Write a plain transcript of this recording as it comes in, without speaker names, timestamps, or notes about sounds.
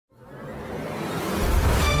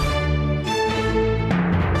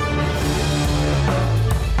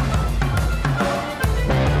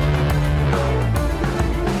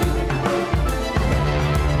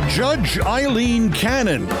Judge Aileen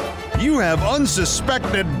Cannon, you have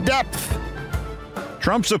unsuspected depth.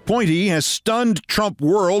 Trump's appointee has stunned Trump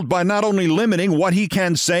world by not only limiting what he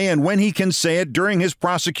can say and when he can say it during his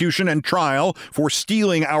prosecution and trial for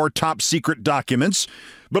stealing our top secret documents,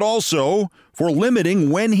 but also for limiting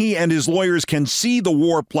when he and his lawyers can see the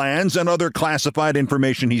war plans and other classified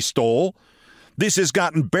information he stole. This has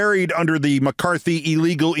gotten buried under the McCarthy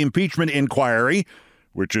illegal impeachment inquiry,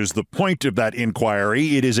 which is the point of that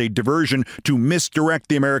inquiry. It is a diversion to misdirect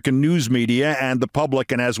the American news media and the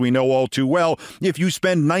public. And as we know all too well, if you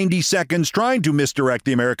spend 90 seconds trying to misdirect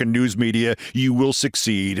the American news media, you will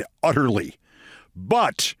succeed utterly.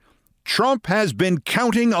 But Trump has been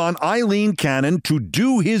counting on Aileen Cannon to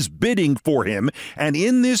do his bidding for him, and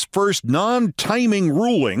in this first non-timing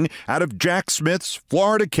ruling out of Jack Smith's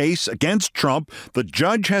Florida case against Trump, the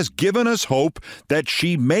judge has given us hope that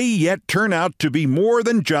she may yet turn out to be more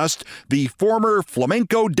than just the former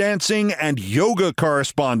flamenco dancing and yoga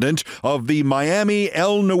correspondent of the Miami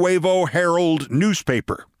El Nuevo Herald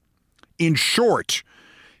newspaper. In short,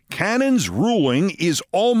 Cannon's ruling is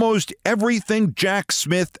almost everything Jack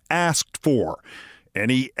Smith asked for.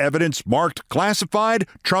 Any evidence marked classified,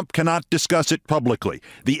 Trump cannot discuss it publicly.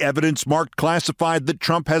 The evidence marked classified that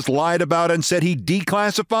Trump has lied about and said he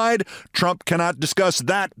declassified, Trump cannot discuss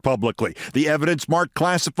that publicly. The evidence marked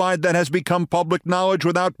classified that has become public knowledge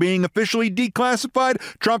without being officially declassified,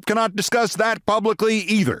 Trump cannot discuss that publicly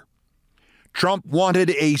either. Trump wanted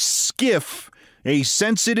a SCIF, a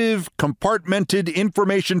sensitive compartmented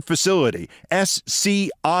information facility,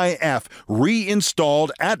 SCIF,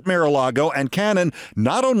 reinstalled at Mar-a-Lago, and Cannon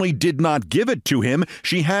not only did not give it to him,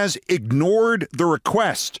 she has ignored the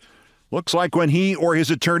request. Looks like when he or his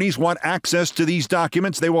attorneys want access to these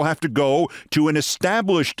documents, they will have to go to an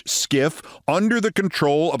established SCIF under the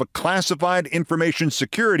control of a classified information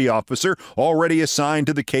security officer already assigned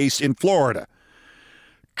to the case in Florida.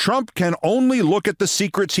 Trump can only look at the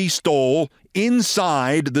secrets he stole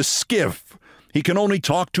inside the SCIF. He can only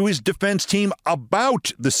talk to his defense team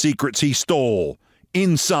about the secrets he stole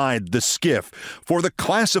inside the SCIF. For the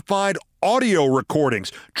classified audio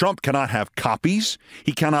recordings, Trump cannot have copies.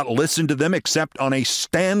 He cannot listen to them except on a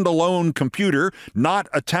standalone computer, not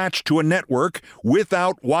attached to a network,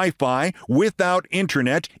 without Wi-Fi, without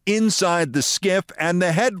internet, inside the SCIF, and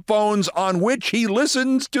the headphones on which he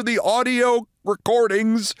listens to the audio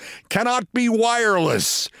recordings cannot be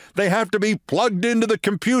wireless. They have to be plugged into the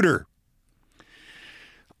computer.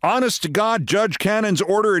 Honest to God, Judge Cannon's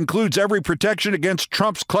order includes every protection against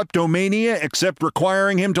Trump's kleptomania except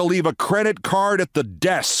requiring him to leave a credit card at the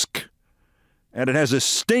desk. And it has a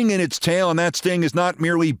sting in its tail, and that sting is not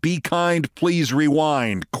merely "be kind, please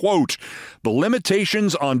rewind." Quote, "The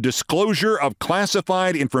limitations on disclosure of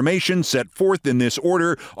classified information set forth in this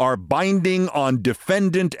order are binding on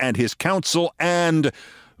defendant and his counsel, and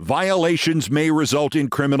violations may result in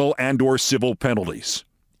criminal and/or civil penalties."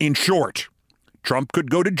 In short, Trump could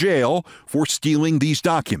go to jail for stealing these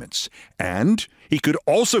documents, and he could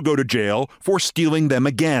also go to jail for stealing them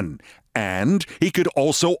again, and he could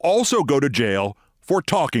also go to jail for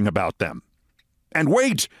talking about them. And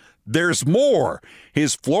wait, there's more.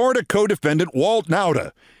 His Florida co-defendant, Walt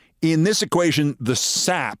Nauta, in this equation, the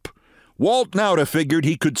sap. Walt Nauta figured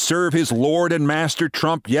he could serve his lord and master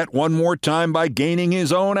Trump yet one more time by gaining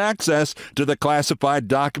his own access to the classified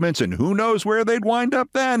documents, and who knows where they'd wind up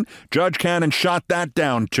then. Judge Cannon shot that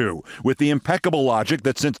down, too, with the impeccable logic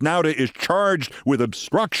that since Nauta is charged with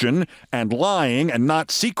obstruction and lying and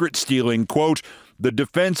not secret stealing, quote, the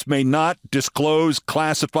defense may not disclose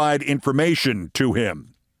classified information to him.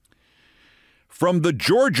 From the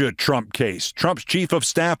Georgia Trump case, Trump's chief of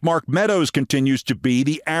staff, Mark Meadows, continues to be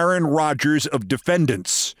the Aaron Rodgers of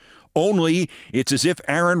defendants. Only it's as if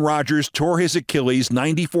Aaron Rodgers tore his Achilles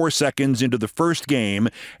 94 seconds into the first game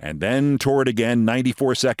and then tore it again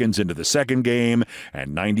 94 seconds into the second game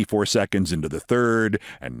and 94 seconds into the third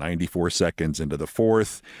and 94 seconds into the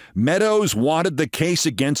fourth. Meadows wanted the case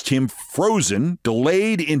against him frozen,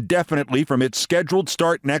 delayed indefinitely from its scheduled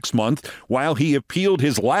start next month while he appealed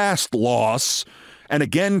his last loss and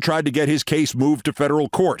again tried to get his case moved to federal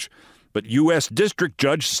court. But U.S. District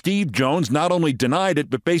Judge Steve Jones not only denied it,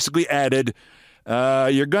 but basically added,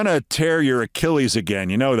 you're going to tear your Achilles again.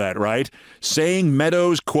 You know that, right? Saying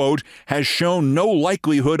Meadows, quote, has shown no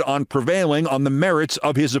likelihood on prevailing on the merits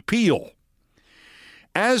of his appeal.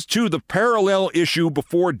 As to the parallel issue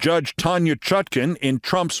before Judge Tanya Chutkan in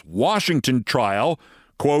Trump's Washington trial,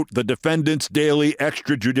 quote, the defendant's daily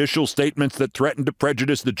extrajudicial statements that threaten to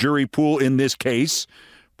prejudice the jury pool in this case,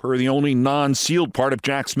 per the only non-sealed part of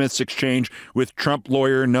Jack Smith's exchange with Trump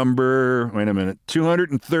lawyer number,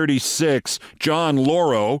 236, John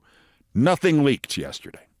Lauro, Nothing leaked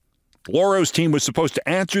yesterday. Laurow's team was supposed to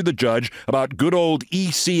answer the judge about good old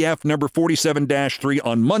ECF number 47-3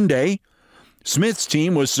 on Monday. Smith's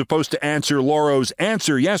team was supposed to answer Laurow's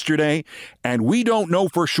answer yesterday, and we don't know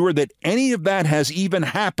for sure that any of that has even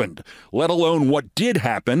happened, let alone what did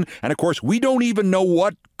happen. And, of course, we don't even know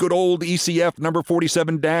what good old ECF number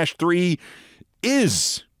 47-3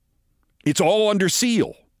 is. It's all under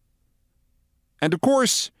seal. And, of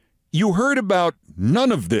course, you heard about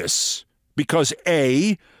none of this because,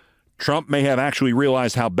 A, Trump may have actually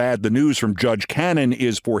realized how bad the news from Judge Cannon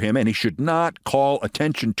is for him, and he should not call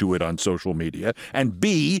attention to it on social media. And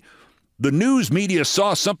B, the news media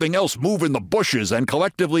saw something else move in the bushes, and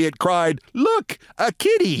collectively it cried, "Look, a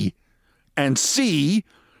kitty!" And C,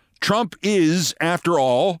 Trump is, after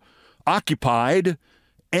all, occupied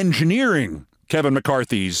engineering Kevin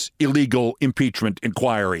McCarthy's illegal impeachment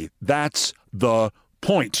inquiry. That's the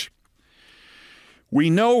point. We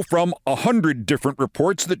know from 100 different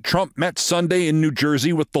reports that Trump met Sunday in New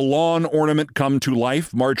Jersey with the lawn ornament come to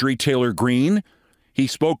life, Marjorie Taylor Greene. He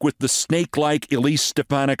spoke with the snake-like Elise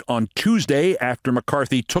Stefanik on Tuesday after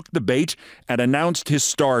McCarthy took the bait and announced his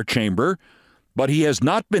star chamber. But he has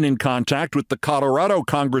not been in contact with the Colorado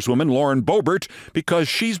Congresswoman Lauren Boebert because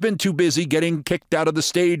she's been too busy getting kicked out of the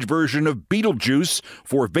stage version of Beetlejuice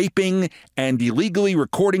for vaping and illegally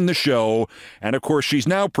recording the show. And, of course, she's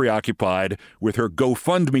now preoccupied with her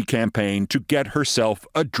GoFundMe campaign to get herself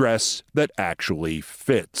a dress that actually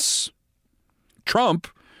fits. Trump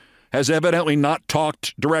has evidently not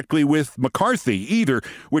talked directly with McCarthy either,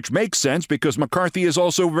 which makes sense because McCarthy is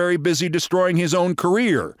also very busy destroying his own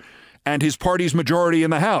career and his party's majority in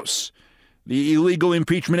the House. The illegal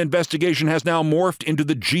impeachment investigation has now morphed into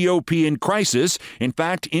the GOP in crisis, in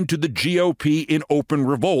fact, into the GOP in open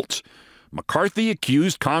revolt. McCarthy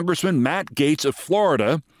accused Congressman Matt Gaetz of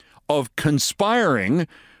Florida of conspiring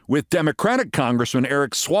with Democratic Congressman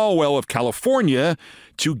Eric Swalwell of California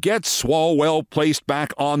to get Swalwell placed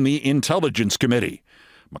back on the Intelligence Committee.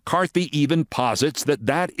 McCarthy even posits that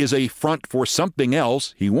that is a front for something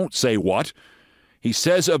else. He won't say what. He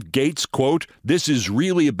says of Gaetz, quote, "This is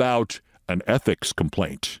really about an ethics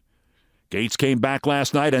complaint." Gaetz came back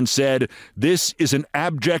last night and said, "This is an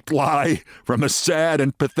abject lie from a sad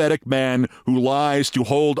and pathetic man who lies to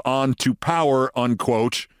hold on to power,"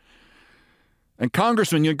 unquote. And,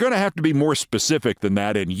 Congressman, you're going to have to be more specific than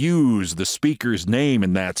that and use the speaker's name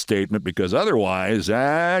in that statement, because otherwise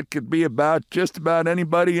that could be about just about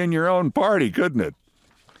anybody in your own party, couldn't it?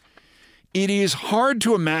 It is hard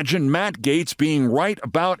to imagine Matt Gaetz being right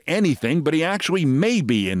about anything, but he actually may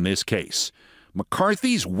be in this case.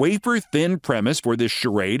 McCarthy's wafer-thin premise for this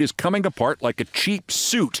charade is coming apart like a cheap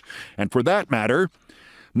suit. And for that matter,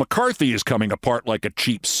 McCarthy is coming apart like a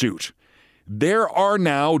cheap suit. There are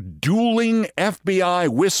now dueling FBI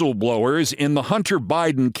whistleblowers in the Hunter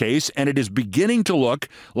Biden case, and it is beginning to look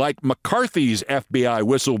like McCarthy's FBI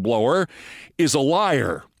whistleblower is a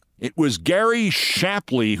liar. It was Gary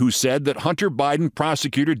Shapley who said that Hunter Biden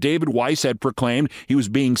prosecutor David Weiss had proclaimed he was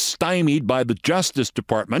being stymied by the Justice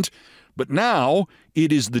Department. But now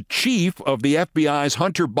it is the chief of the FBI's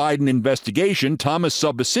Hunter Biden investigation, Thomas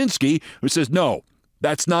Sobocinski, who says, no,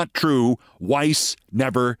 that's not true. Weiss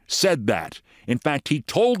never said that. In fact, he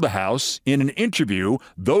told the House in an interview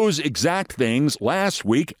those exact things last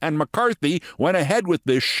week, and McCarthy went ahead with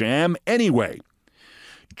this sham anyway.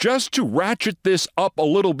 Just to ratchet this up a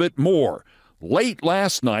little bit more, late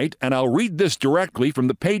last night, and I'll read this directly from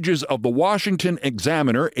the pages of the Washington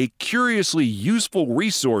Examiner, a curiously useful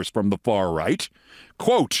resource from the far right,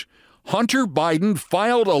 quote, Hunter Biden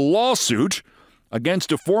filed a lawsuit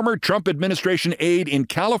against a former Trump administration aide in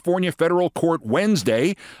California federal court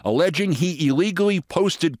Wednesday, alleging he illegally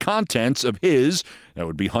posted contents of his, that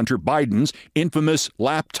would be Hunter Biden's, infamous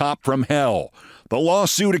laptop from hell. The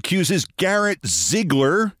lawsuit accuses Garrett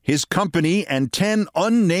Ziegler, his company, and 10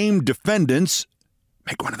 unnamed defendants,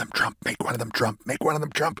 make one of them Trump, make one of them Trump, make one of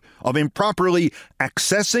them Trump, of improperly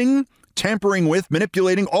accessing, tampering with,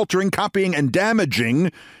 manipulating, altering, copying, and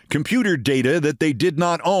damaging computer data that they did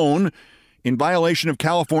not own in violation of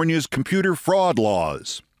California's computer fraud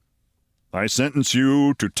laws. I sentence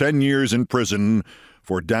you to 10 years in prison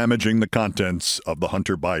for damaging the contents of the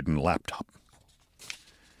Hunter Biden laptop.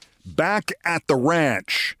 Back at the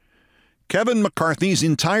ranch, Kevin McCarthy's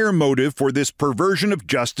entire motive for this perversion of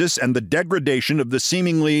justice and the degradation of the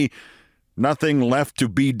seemingly nothing left to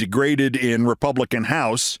be degraded in Republican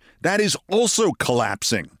House, that is also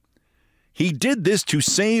collapsing. He did this to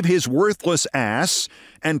save his worthless ass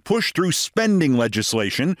and push through spending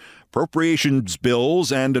legislation, appropriations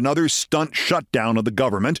bills, and another stunt shutdown of the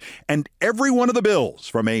government. And every one of the bills,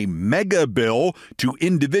 from a mega bill to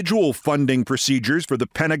individual funding procedures for the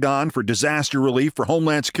Pentagon, for disaster relief, for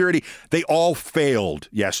Homeland Security, they all failed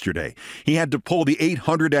yesterday. He had to pull the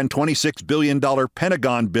 $826 billion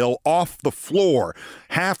Pentagon bill off the floor.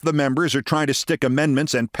 Half the members are trying to stick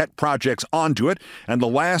amendments and pet projects onto it. And the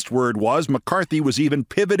last word was McCarthy was even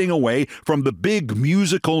pivoting away from the big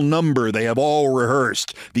musical number they have all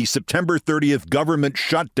rehearsed, the September 30th government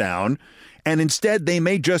shutdown, and instead they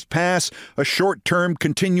may just pass a short-term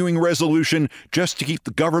continuing resolution just to keep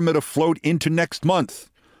the government afloat into next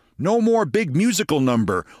month. No more big musical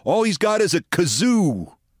number. All he's got is a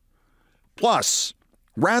kazoo. Plus,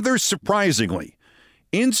 rather surprisingly,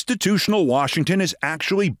 institutional Washington is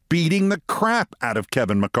actually beating the crap out of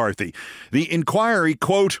Kevin McCarthy. The inquiry,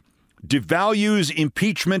 quote, devalues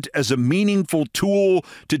impeachment as a meaningful tool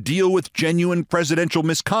to deal with genuine presidential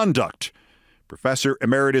misconduct. Professor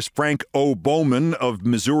Emeritus Frank O. Bowman of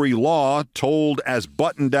Missouri Law told as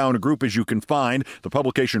buttoned-down a group as you can find, the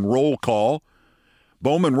publication Roll Call.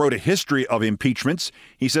 Bowman wrote a history of impeachments.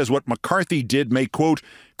 He says what McCarthy did may, quote,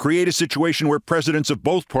 create a situation where presidents of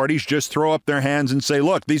both parties just throw up their hands and say,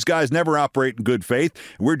 look, these guys never operate in good faith.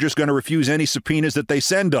 We're just going to refuse any subpoenas that they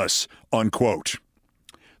send us, unquote.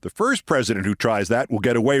 The first president who tries that will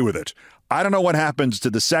get away with it. I don't know what happens to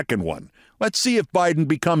the second one. Let's see if Biden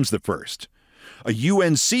becomes the first. A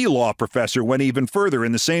UNC law professor went even further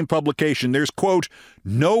in the same publication. There's, quote,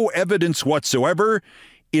 no evidence whatsoever.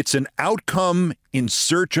 It's an outcome in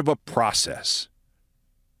search of a process.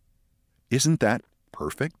 Isn't that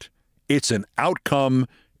perfect? It's an outcome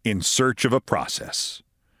in search of a process.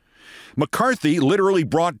 McCarthy literally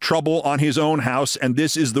brought trouble on his own house, and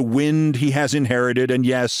this is the wind he has inherited. And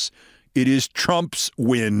yes, it is Trump's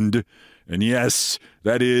wind. And yes,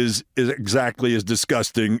 that is exactly as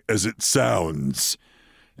disgusting as it sounds.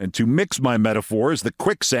 And to mix my metaphors, the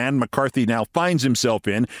quicksand McCarthy now finds himself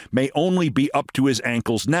in may only be up to his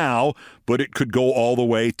ankles now, but it could go all the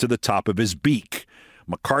way to the top of his beak.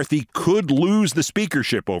 McCarthy could lose the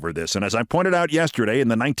speakership over this, and as I pointed out yesterday in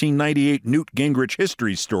the 1998 Newt Gingrich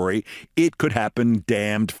history story, it could happen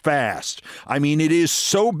damned fast. I mean, it is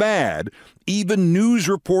so bad, even news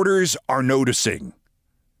reporters are noticing.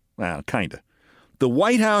 Well, kinda. The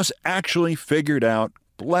White House actually figured out,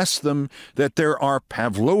 bless them, that there are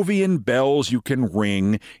Pavlovian bells you can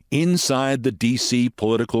ring inside the D.C.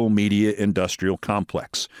 political media industrial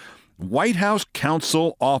complex. White House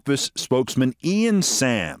Counsel Office spokesman Ian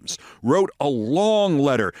Sams wrote a long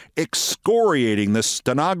letter excoriating the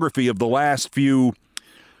stenography of the last few,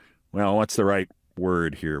 well, what's the right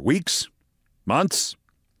word here? Weeks? Months?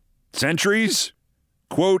 Centuries?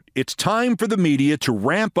 Quote, it's time for the media to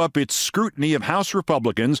ramp up its scrutiny of House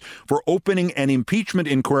Republicans for opening an impeachment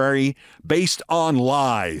inquiry based on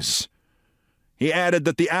lies. He added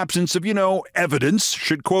that the absence of, evidence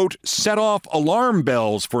should, quote, set off alarm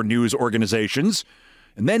bells for news organizations.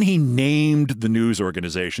 And then he named the news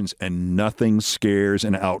organizations, and nothing scares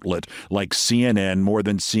an outlet like CNN more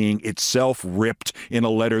than seeing itself ripped in a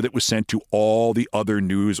letter that was sent to all the other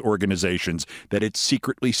news organizations that it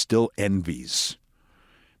secretly still envies.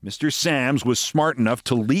 Mr. Sams was smart enough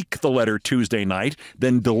to leak the letter Tuesday night,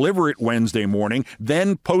 then deliver it Wednesday morning,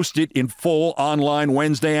 then post it in full online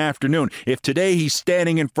Wednesday afternoon. If today he's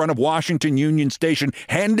standing in front of Washington Union Station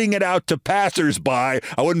handing it out to passersby, I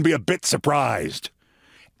wouldn't be a bit surprised.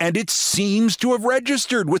 And it seems to have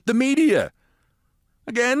registered with the media.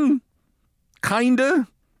 Again, kinda.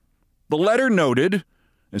 The letter noted,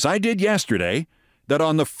 as I did yesterday, that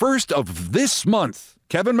on the 1st of this month,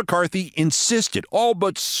 Kevin McCarthy insisted, all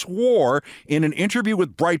but swore in an interview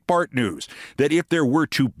with Breitbart News, that if there were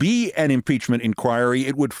to be an impeachment inquiry,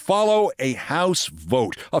 it would follow a House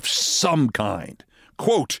vote of some kind.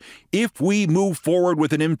 Quote, if we move forward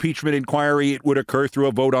with an impeachment inquiry, it would occur through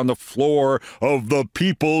a vote on the floor of the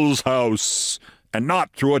People's House, and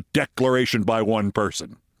not through a declaration by one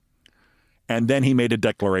person. And then he made a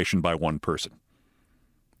declaration by one person.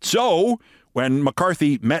 So, when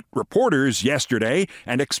McCarthy met reporters yesterday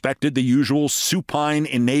and expected the usual supine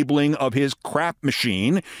enabling of his crap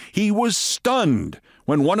machine, he was stunned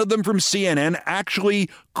when one of them from CNN actually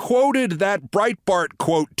quoted that Breitbart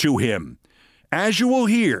quote to him. As you will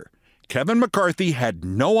hear, Kevin McCarthy had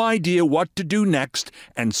no idea what to do next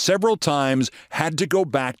and several times had to go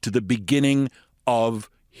back to the beginning of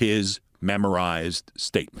his memorized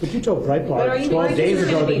statement. But you told Breitbart 12 days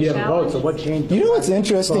ago that you have a vote, so what changed? You know what's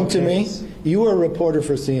interesting to me? You were a reporter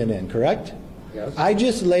for CNN, correct? Yes. I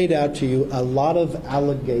just laid out to you a lot of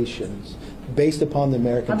allegations based upon the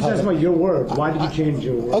American public. I'm just asking about your words. Why did you change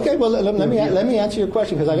your words? Okay, well, let me answer your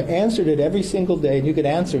question, because I've answered it every single day, and you could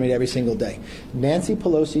answer me every single day. Nancy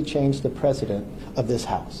Pelosi changed the president of this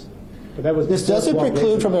House. But that was this doesn't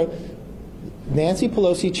preclude from a... Nancy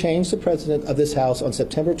Pelosi changed the president of this House on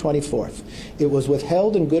September 24th. It was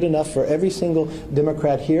withheld and good enough for every single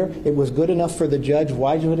Democrat here. It was good enough for the judge.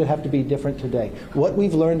 Why would it have to be different today? What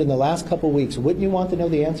we've learned in the last couple of weeks, wouldn't you want to know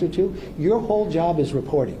the answer to? Your whole job is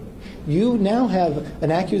reporting. You now have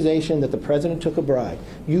an accusation that the president took a bribe.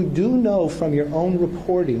 You do know from your own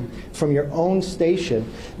reporting, from your own station,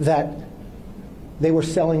 that they were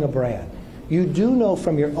selling a brand. You do know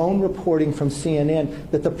from your own reporting from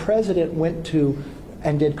CNN that the president went to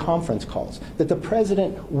and did conference calls, that the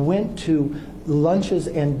president went to lunches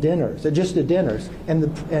and dinners, just the dinners,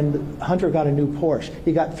 and Hunter got a new Porsche.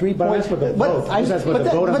 He got 3 points. But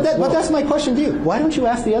that's my question to you. Why don't you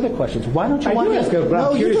ask the other questions? Why don't you want to ask?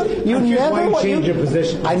 No, you never change your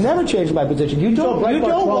position. I never changed my position. You don't.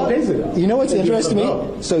 12 days ago. You know what's interesting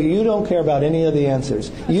to me? So you don't care about any of the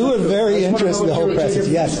answers. You were very interested in the whole process.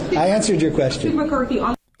 Yes, I answered your question.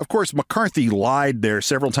 Of course, McCarthy lied there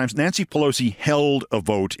several times. Nancy Pelosi held a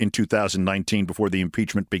vote in 2019 before the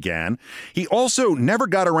impeachment began. He also never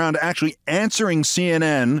got around to actually answering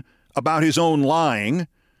CNN about his own lying.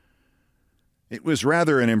 It was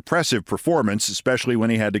rather an impressive performance, especially when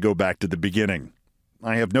he had to go back to the beginning.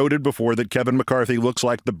 I have noted before that Kevin McCarthy looks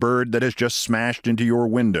like the bird that has just smashed into your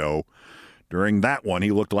window. During that one, he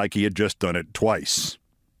looked like he had just done it twice.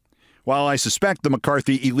 While I suspect the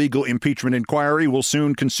McCarthy illegal impeachment inquiry will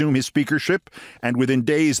soon consume his speakership, and within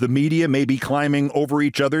days the media may be climbing over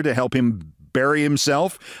each other to help him bury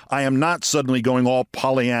himself, I am not suddenly going all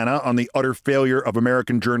Pollyanna on the utter failure of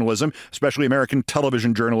American journalism, especially American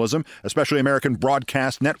television journalism, especially American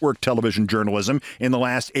broadcast network television journalism in the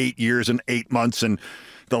last 8 years and 8 months and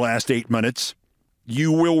the last 8 minutes.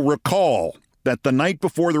 You will recall that the night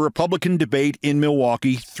before the Republican debate in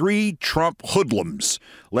Milwaukee, 3 Trump hoodlums,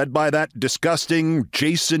 led by that disgusting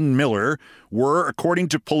Jason Miller, were, according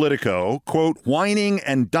to Politico, quote, whining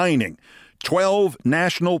and dining 12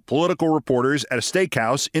 national political reporters at a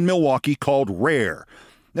steakhouse in Milwaukee called Rare.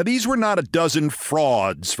 Now, these were not a dozen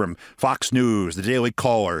frauds from Fox News, The Daily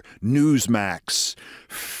Caller, Newsmax,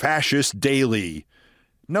 Fascist Daily.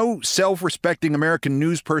 No self-respecting American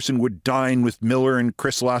news person would dine with Miller and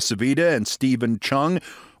Chris LaCivita and Stephen Chung,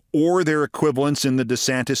 or their equivalents in the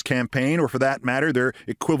DeSantis campaign, or for that matter, their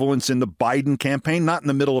equivalents in the Biden campaign, not in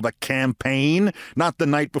the middle of a campaign, not the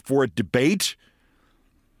night before a debate.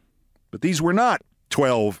 But these were not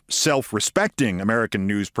 12 self-respecting American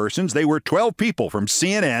news persons. They were 12 people from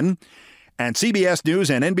CNN and CBS News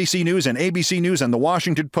and NBC News and ABC News and The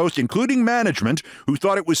Washington Post, including management, who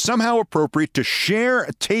thought it was somehow appropriate to share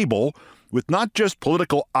a table with not just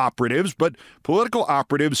political operatives, but political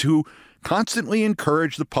operatives who constantly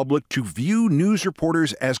encourage the public to view news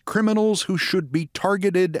reporters as criminals who should be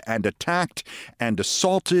targeted and attacked and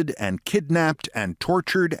assaulted and kidnapped and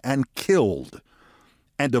tortured and killed.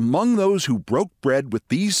 And among those who broke bread with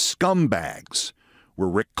these scumbags were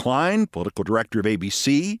Rick Klein, political director of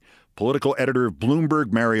ABC, political editor of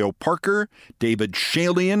Bloomberg, Mario Parker, David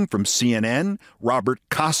Shalian from CNN, Robert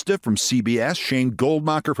Costa from CBS, Shane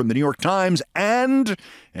Goldmacher from the New York Times, and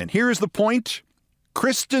here's the point,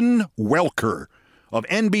 Kristen Welker of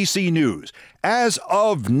NBC News, as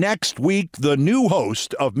of next week, the new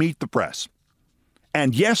host of Meet the Press.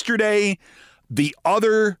 And yesterday, the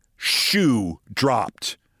other shoe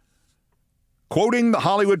dropped. Quoting the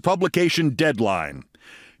Hollywood publication Deadline,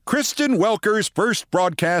 Kristen Welker's first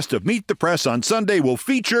broadcast of Meet the Press on Sunday will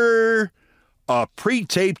feature a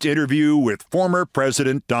pre-taped interview with former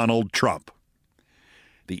President Donald Trump.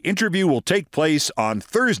 The interview will take place on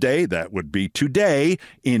Thursday, that would be today,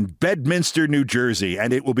 in Bedminster, New Jersey,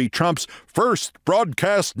 and it will be Trump's first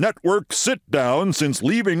broadcast network sit-down since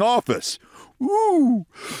leaving office. Ooh,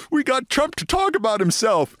 we got Trump to talk about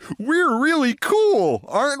himself. We're really cool,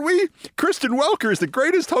 aren't we? Kristen Welker is the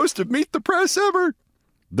greatest host of Meet the Press ever.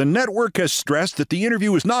 The network has stressed that the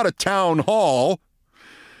interview is not a town hall.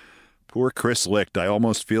 Poor Chris Licht, I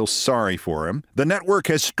almost feel sorry for him. The network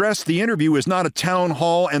has stressed the interview is not a town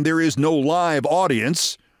hall and there is no live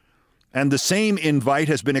audience. And the same invite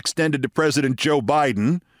has been extended to President Joe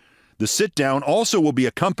Biden. The sit-down also will be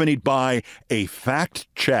accompanied by a fact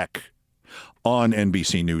check on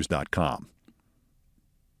NBCnews.com.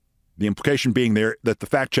 The implication being there that the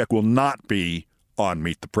fact check will not be on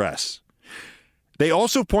Meet the Press. They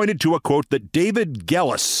also pointed to a quote that David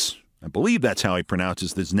Gellis I believe that's how he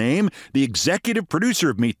pronounces his name, the executive producer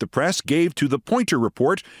of Meet the Press, gave to the Poynter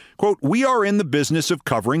Report, quote, "We are in the business of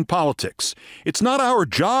covering politics. It's not our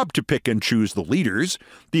job to pick and choose the leaders.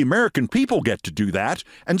 The American people get to do that.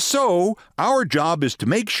 And so our job is to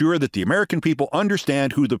make sure that the American people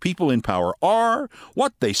understand who the people in power are,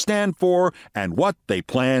 what they stand for, and what they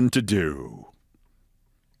plan to do."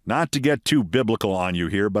 Not to get too biblical on you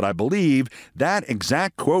here, but I believe that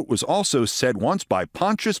exact quote was also said once by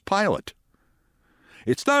Pontius Pilate.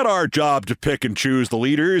 It's not our job to pick and choose the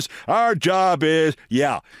leaders. Our job is,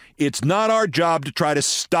 it's not our job to try to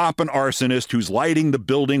stop an arsonist who's lighting the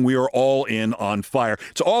building we are all in on fire.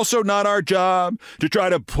 It's also not our job to try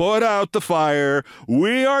to put out the fire.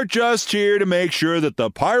 We are just here to make sure that the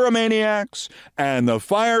pyromaniacs and the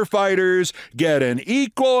firefighters get an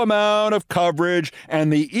equal amount of coverage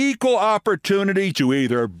and the equal opportunity to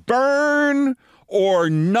either burn or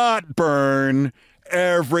not burn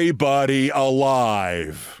everybody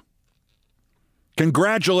alive.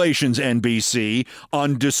 Congratulations, NBC,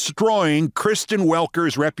 on destroying Kristen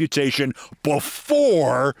Welker's reputation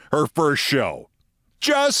before her first show.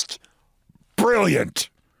 Just brilliant.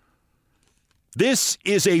 This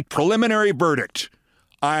is a preliminary verdict.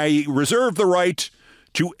 I reserve the right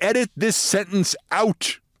to edit this sentence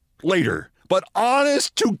out later. But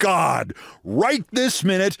honest to God, right this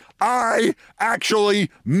minute, I actually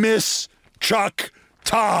miss Chuck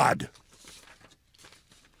Todd.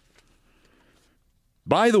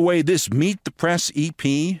 By the way, this Meet the Press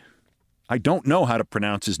EP, I don't know how to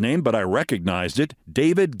pronounce his name, but I recognized it.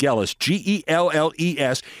 David Gellis,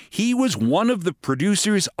 Gelles. He was one of the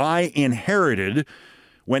producers I inherited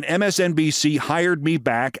when MSNBC hired me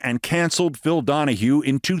back and canceled Phil Donahue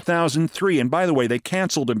in 2003. And by the way, they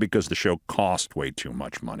canceled him because the show cost way too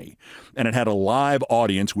much money. And it had a live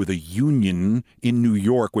audience with a union in New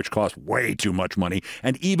York, which cost way too much money.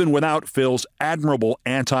 And even without Phil's admirable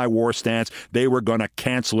anti-war stance, they were going to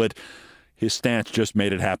cancel it. His stance just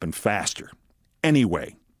made it happen faster.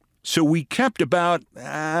 Anyway, so we kept about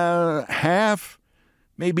half,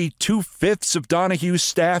 maybe 2/5 of Donahue's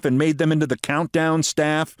staff and made them into the countdown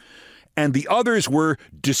staff, and the others were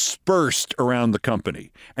dispersed around the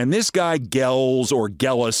company. And this guy, Gells or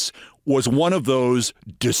Gellis, was one of those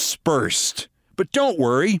dispersed. But don't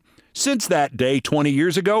worry. Since that day 20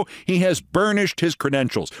 years ago, he has burnished his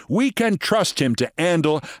credentials. We can trust him to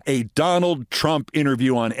handle a Donald Trump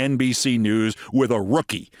interview on NBC News with a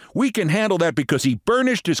rookie. We can handle that because he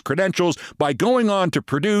burnished his credentials by going on to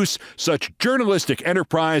produce such journalistic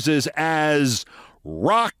enterprises as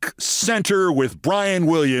Rock Center with Brian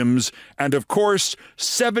Williams and, of course,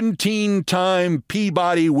 17-time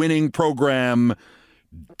Peabody-winning program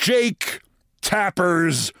Jake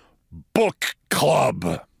Tapper's Book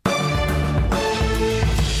Club.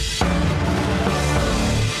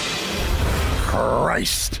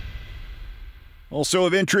 Christ. Also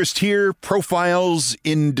of interest here, profiles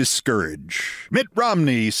in discourage. Mitt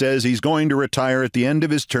Romney says he's going to retire at the end of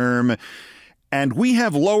his term, and we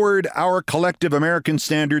have lowered our collective American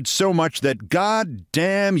standards so much that,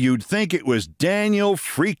 goddamn, you'd think it was Daniel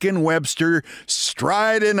freaking Webster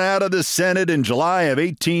striding out of the Senate in July of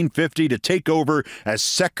 1850 to take over as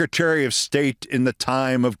Secretary of State in the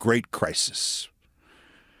time of great crisis.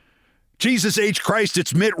 Jesus H. Christ,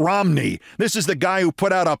 it's Mitt Romney. This is the guy who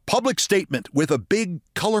put out a public statement with a big,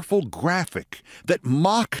 colorful graphic that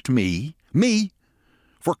mocked me,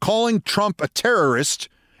 for calling Trump a terrorist,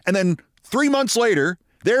 and then 3 months later,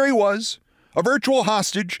 there he was, a virtual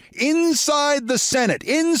hostage, inside the Senate,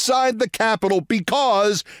 inside the Capitol,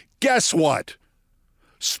 because, guess what?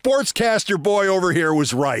 Sportscaster boy over here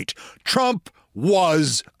was right. Trump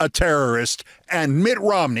was a terrorist, and Mitt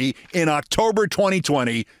Romney, in October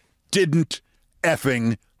 2020, didn't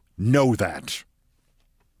effing know that.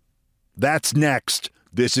 That's next.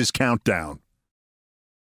 This is Countdown.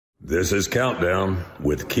 This is Countdown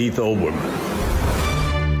with Keith Olbermann.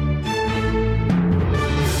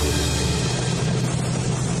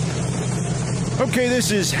 Okay,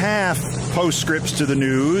 this is half postscripts to the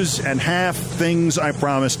news and half things I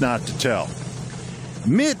promised not to tell.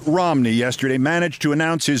 Mitt Romney yesterday managed to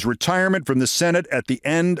announce his retirement from the Senate at the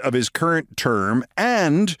end of his current term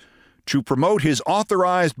and to promote his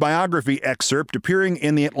authorized biography excerpt appearing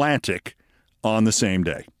in The Atlantic on the same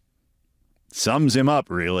day. Sums him up,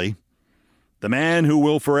 really. The man who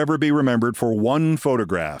will forever be remembered for one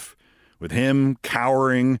photograph, with him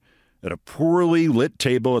cowering at a poorly lit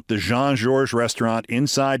table at the Jean-Georges restaurant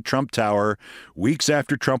inside Trump Tower weeks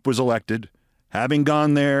after Trump was elected, having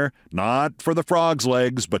gone there not for the frog's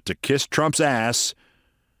legs, but to kiss Trump's ass.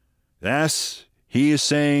 Yes, he is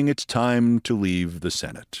saying it's time to leave the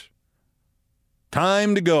Senate.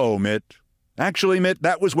 Time to go, Mitt. Actually, Mitt,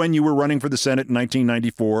 that was when you were running for the Senate in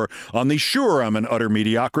 1994 on the sure I'm an utter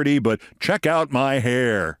mediocrity, but check out my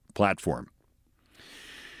hair platform.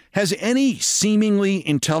 Has any seemingly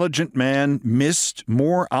intelligent man missed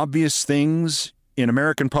more obvious things in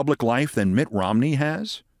American public life than Mitt Romney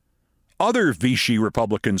has? Other Vichy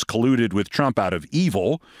Republicans colluded with Trump out of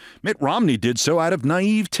evil. Mitt Romney did so out of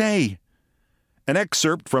naivete. An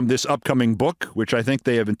excerpt from this upcoming book, which I think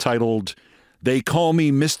they have entitled, They Call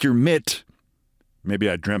Me Mr. Mitt. Maybe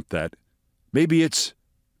I dreamt that. Maybe it's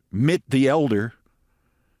Mitt the Elder.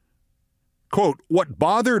 Quote, what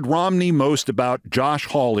bothered Romney most about Josh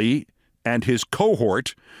Hawley and his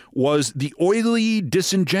cohort was the oily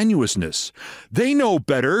disingenuousness. They know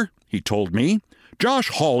better, he told me. Josh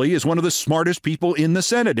Hawley is one of the smartest people in the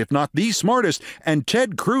Senate, if not the smartest, and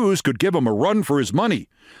Ted Cruz could give him a run for his money.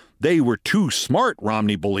 They were too smart,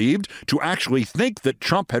 Romney believed, to actually think that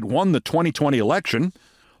Trump had won the 2020 election.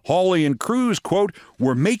 Hawley and Cruz, quote,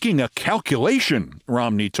 were making a calculation,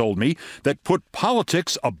 Romney told me, that put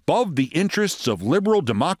politics above the interests of liberal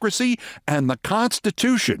democracy and the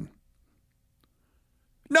Constitution.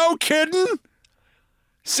 No kidding?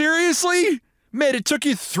 Seriously? Mitt, it took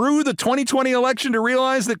you through the 2020 election to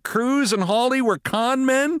realize that Cruz and Hawley were con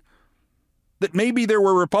men? That maybe there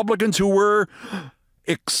were Republicans who were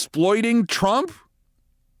exploiting Trump?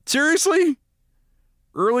 Seriously?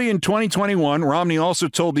 Early in 2021, Romney also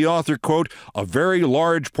told the author, quote, a very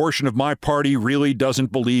large portion of my party really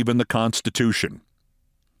doesn't believe in the Constitution.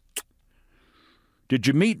 Did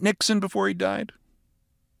you meet Nixon before he died?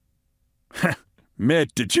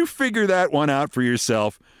 Mitt, did you figure that one out for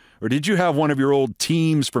yourself, or did you have one of your old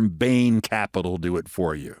teams from Bain Capital do it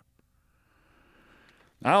for you?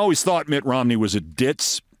 I always thought Mitt Romney was a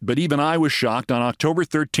ditz, but even I was shocked on October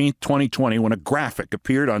 13th, 2020, when a graphic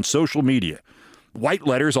appeared on social media. White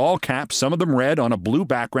letters, all caps, some of them red on a blue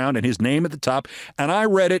background and his name at the top, and I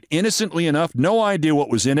read it innocently enough, no idea what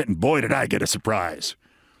was in it, and boy, did I get a surprise.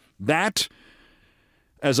 That,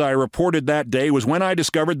 as I reported that day, was when I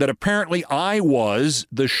discovered that apparently I was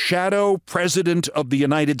the shadow president of the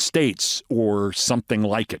United States, or something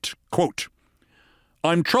like it. Quote,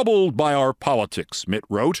 I'm troubled by our politics, Mitt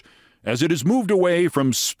wrote, as it has moved away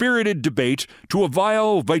from spirited debate to a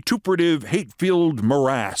vile, vituperative, hate-filled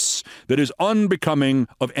morass that is unbecoming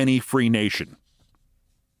of any free nation.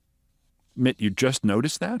 Mitt, you just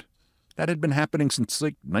noticed that? That had been happening since,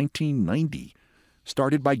 1990.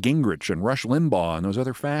 Started by Gingrich and Rush Limbaugh and those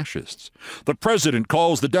other fascists. The president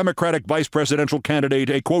calls the Democratic vice presidential candidate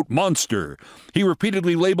a, quote, monster. He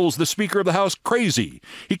repeatedly labels the Speaker of the House crazy.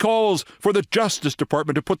 He calls for the Justice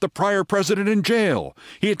Department to put the prior president in jail.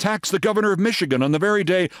 He attacks the governor of Michigan on the very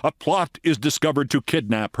day a plot is discovered to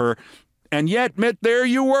kidnap her. And yet, Mitt, there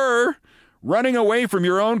you were, running away from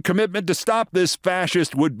your own commitment to stop this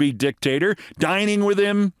fascist would-be dictator, dining with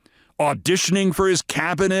him, auditioning for his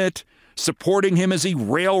cabinet, supporting him as he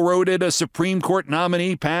railroaded a Supreme Court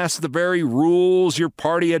nominee past the very rules your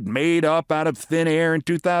party had made up out of thin air in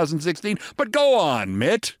 2016. But go on,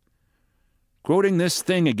 Mitt. Quoting this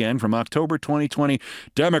thing again from October 2020,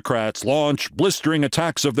 Democrats launch blistering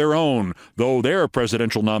attacks of their own, though their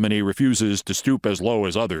presidential nominee refuses to stoop as low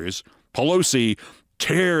as others. Pelosi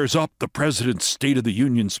tears up the president's State of the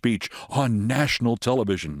Union speech on national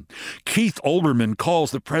television. Keith Olbermann calls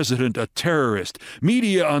the president a terrorist.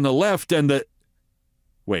 Media on the left and the...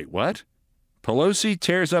 Wait, what? Pelosi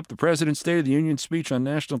tears up the president's State of the Union speech on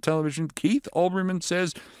national television. Keith Olbermann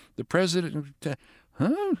says the president...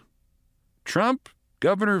 Huh? Trump,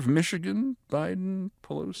 governor of Michigan, Biden,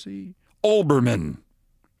 Pelosi... Olbermann.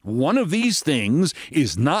 One of these things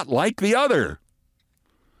is not like the other.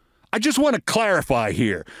 I just want to clarify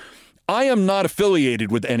here. I am not affiliated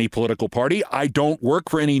with any political party. I don't work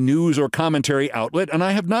for any news or commentary outlet, and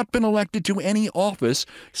I have not been elected to any office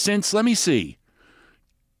since, let me see,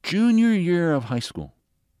 junior year of high school.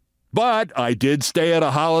 But I did stay at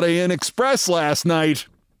a Holiday Inn Express last night.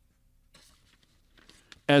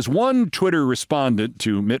 As one Twitter respondent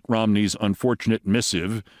to Mitt Romney's unfortunate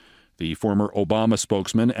missive, the former Obama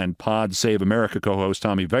spokesman and Pod Save America co-host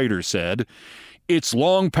Tommy Vader said, it's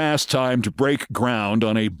long past time to break ground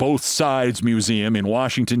on a both sides museum in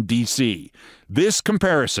Washington, D.C. This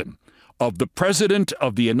comparison of the President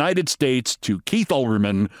of the United States to Keith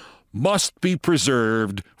Olbermann must be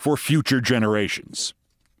preserved for future generations.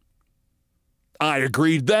 I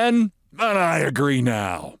agreed then, and I agree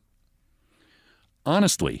now.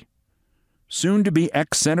 Honestly, soon-to-be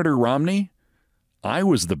ex-Senator Romney, I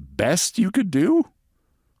was the best you could do?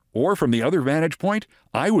 Or from the other vantage point,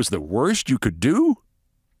 I was the worst you could do?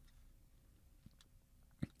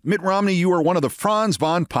 Mitt Romney, you are one of the Franz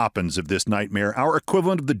von Pappens of this nightmare, our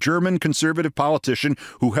equivalent of the German conservative politician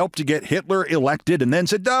who helped to get Hitler elected and then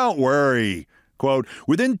said, "Don't worry." Quote,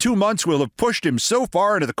 "Within 2 months, we'll have pushed him so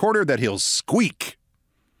far into the corner that he'll squeak."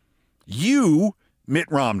 You, Mitt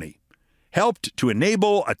Romney, helped to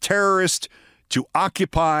enable a terrorist to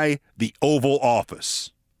occupy the Oval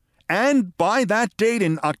Office. And by that date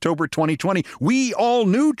in October 2020, we all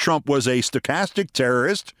knew Trump was a stochastic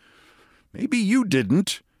terrorist. Maybe you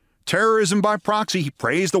didn't. Terrorism by proxy. He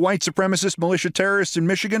praised the white supremacist militia terrorists in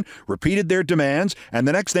Michigan, repeated their demands, and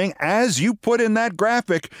the next thing, as you put in that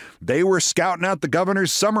graphic, they were scouting out the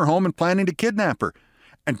governor's summer home and planning to kidnap her.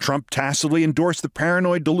 And Trump tacitly endorsed the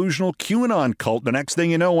paranoid, delusional QAnon cult. The next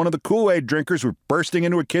thing you know, one of the Kool-Aid drinkers was bursting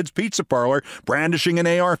into a kid's pizza parlor, brandishing an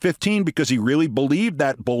AR-15 because he really believed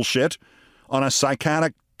that bullshit on a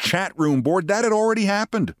psychotic chat room board. That had already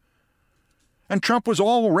happened. And Trump was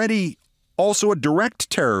already also a direct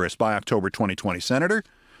terrorist by October 2020, Senator.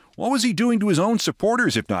 What was he doing to his own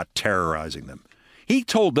supporters if not terrorizing them? He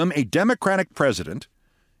told them a Democratic president,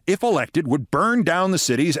 if elected, would burn down the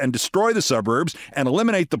cities and destroy the suburbs and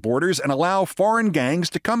eliminate the borders and allow foreign gangs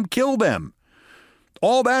to come kill them.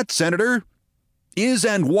 All that, Senator, is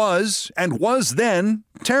and was then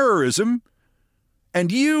terrorism.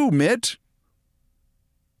 And you, Mitt,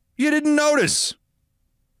 you didn't notice.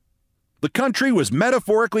 The country was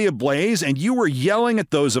metaphorically ablaze, and you were yelling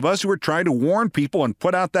at those of us who were trying to warn people and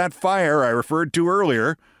put out that fire I referred to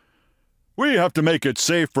earlier. We have to make it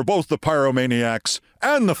safe for both the pyromaniacs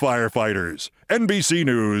and the firefighters. NBC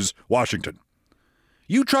News, Washington.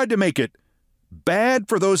 You tried to make it bad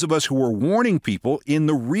for those of us who were warning people in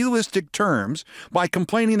the realistic terms by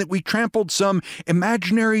complaining that we trampled some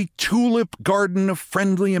imaginary tulip garden of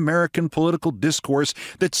friendly American political discourse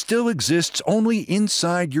that still exists only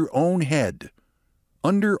inside your own head,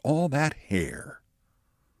 under all that hair.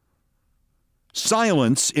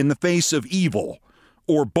 Silence in the face of evil,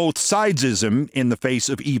 or both sidesism in the face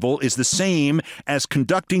of evil, is the same as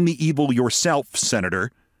conducting the evil yourself, Senator.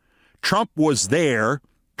 Trump was there.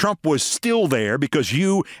 Trump was still there because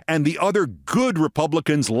you and the other good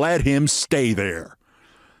Republicans let him stay there.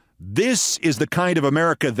 This is the kind of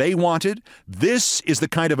America they wanted. This is the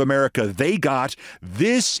kind of America they got.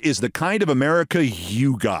 This is the kind of America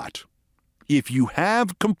you got. If you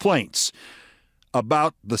have complaints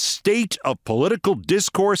about the state of political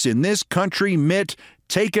discourse in this country, Mitt,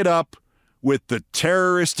 take it up with the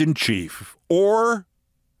terrorist-in-chief or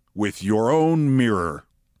with your own mirror.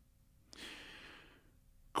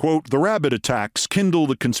 Quote, "The rabbit attacks kindle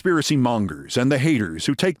the conspiracy mongers and the haters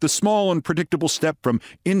who take the small and predictable step from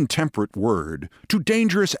intemperate word to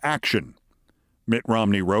dangerous action," Mitt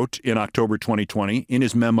Romney wrote in October 2020 in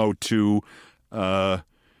his memo to,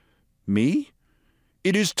 me?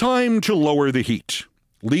 "It is time to lower the heat.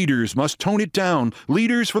 Leaders must tone it down.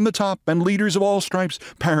 Leaders from the top and leaders of all stripes,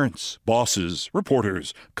 parents, bosses,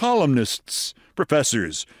 reporters, columnists,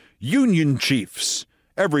 professors, union chiefs,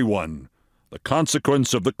 everyone. The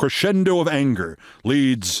consequence of the crescendo of anger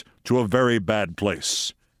leads to a very bad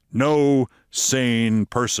place. No sane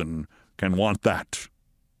person can want that,"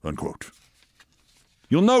 unquote.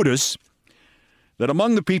 You'll notice that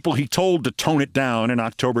among the people he told to tone it down in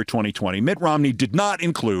October 2020, Mitt Romney did not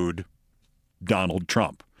include Donald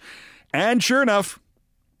Trump. And sure enough,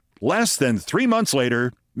 less than 3 months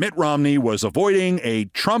later, Mitt Romney was avoiding a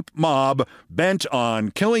Trump mob bent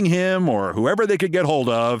on killing him or whoever they could get hold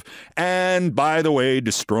of, and, by the way,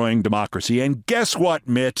 destroying democracy. And guess what,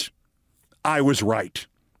 Mitt? I was right.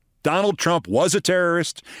 Donald Trump was a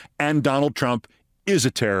terrorist, and Donald Trump is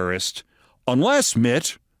a terrorist. Unless,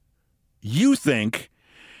 Mitt, you think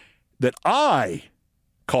that I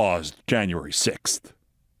caused January 6th.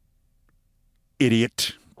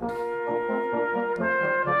 Idiot.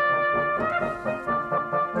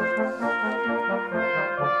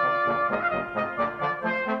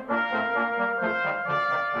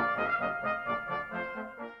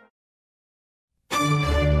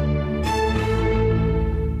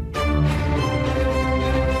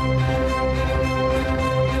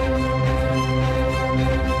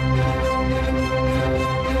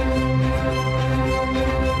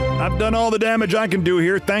 I've done all the damage I can do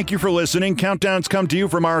here. Thank you for listening. Countdowns come to you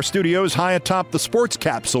from our studios high atop the Sports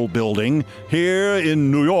Capsule building here in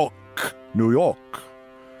New York. New York.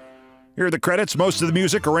 Here are the credits. Most of the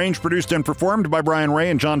music arranged, produced, and performed by Brian Ray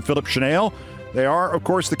and John Philip Chanel. They are, of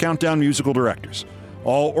course, the Countdown musical directors.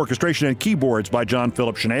 All orchestration and keyboards by John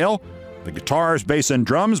Philip Chanel. The guitars, bass, and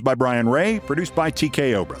drums by Brian Ray, produced by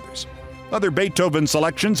TKO Brothers. Other Beethoven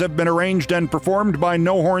selections have been arranged and performed by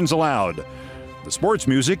No Horns Allowed. The sports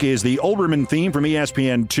music is the Olbermann theme from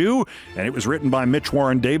ESPN2, and it was written by Mitch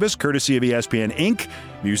Warren Davis, courtesy of ESPN Inc.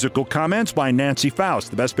 Musical comments by Nancy Faust,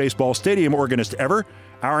 the best baseball stadium organist ever.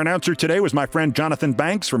 Our announcer today was my friend Jonathan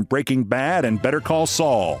Banks from Breaking Bad and Better Call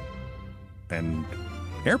Saul. And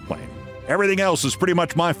Airplane. Everything else is pretty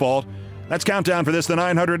much my fault. That's Countdown for this, the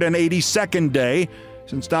 982nd day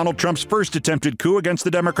since Donald Trump's first attempted coup against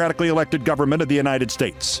the democratically elected government of the United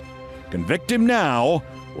States. Convict him now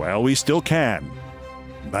while we still can.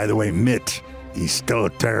 By the way, Mitt, he's still a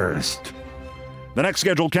terrorist. The next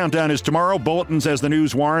scheduled countdown is tomorrow. Bulletins as the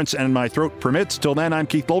news warrants and my throat permits. Till then, I'm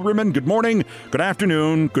Keith Olbermann. Good morning, good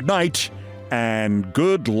afternoon, good night, and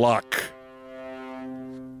good luck.